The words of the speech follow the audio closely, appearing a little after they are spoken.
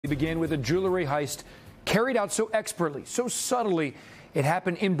We begin with a jewelry heist carried out so expertly, so subtly, it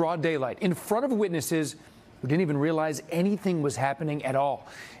happened in broad daylight, in front of witnesses who didn't even realize anything was happening at all.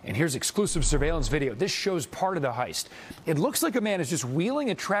 And here's exclusive surveillance video. This shows part of the heist. It looks like a man is just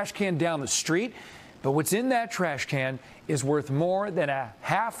wheeling a trash can down the street, but what's in that trash can is worth more than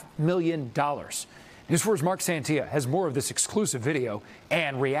 $500,000. News 4's Marc Santia has more of this exclusive video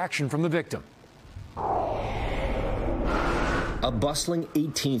and reaction from the victim. A bustling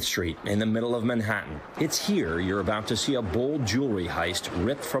 18th Street in the middle of Manhattan. It's here you're about to see a bold jewelry heist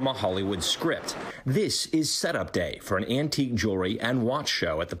ripped from a Hollywood script. This is setup day for an antique jewelry and watch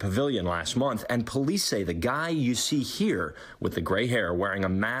show at the Pavilion last month, and police say the guy you see here with the gray hair wearing a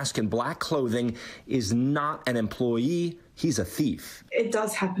mask and black clothing is not an employee. He's a thief. It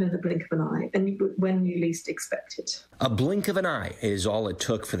does happen in the blink of an eye, and when you least expect it. A blink of an eye is all it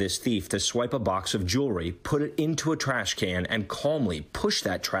took for this thief to swipe a box of jewelry, put it into a trash can, and calmly push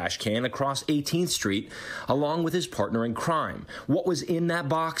that trash can across 18th Street along with his partner in crime. What was in that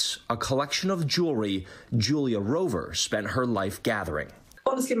box? A collection of jewelry Julia Rover spent her life gathering.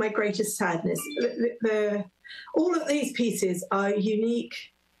 Honestly, my greatest sadness, all of these pieces are unique,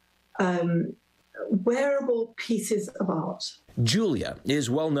 wearable pieces of art. Julia is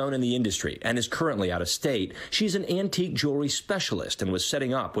well known in the industry and is currently out of state. She's an antique jewelry specialist and was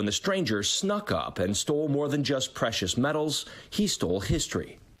setting up when the stranger snuck up and stole more than just precious metals. He stole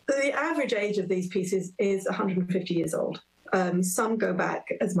history. The average age of these pieces is 150 years old. Some go back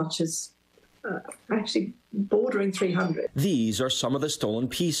as much as actually bordering 300. These are some of the stolen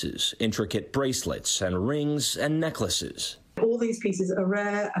pieces, intricate bracelets and rings and necklaces. All these pieces are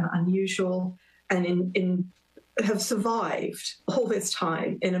rare and unusual and have survived all this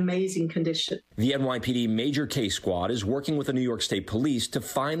time in amazing condition. The NYPD Major Case Squad is working with the New York State Police to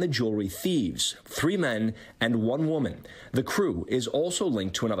find the jewelry thieves, 3 men and 1 woman. The crew is also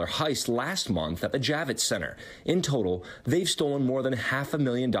linked to another heist last month at the Javits Center. In total, they've stolen more than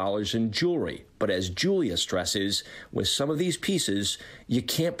 $500,000 in jewelry. But as Julia stresses, with some of these pieces, you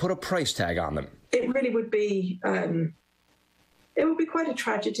can't put a price tag on them. It really would be, it would be quite a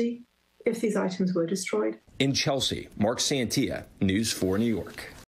tragedy if these items were destroyed. In Chelsea, Marc Santia, News 4 New York.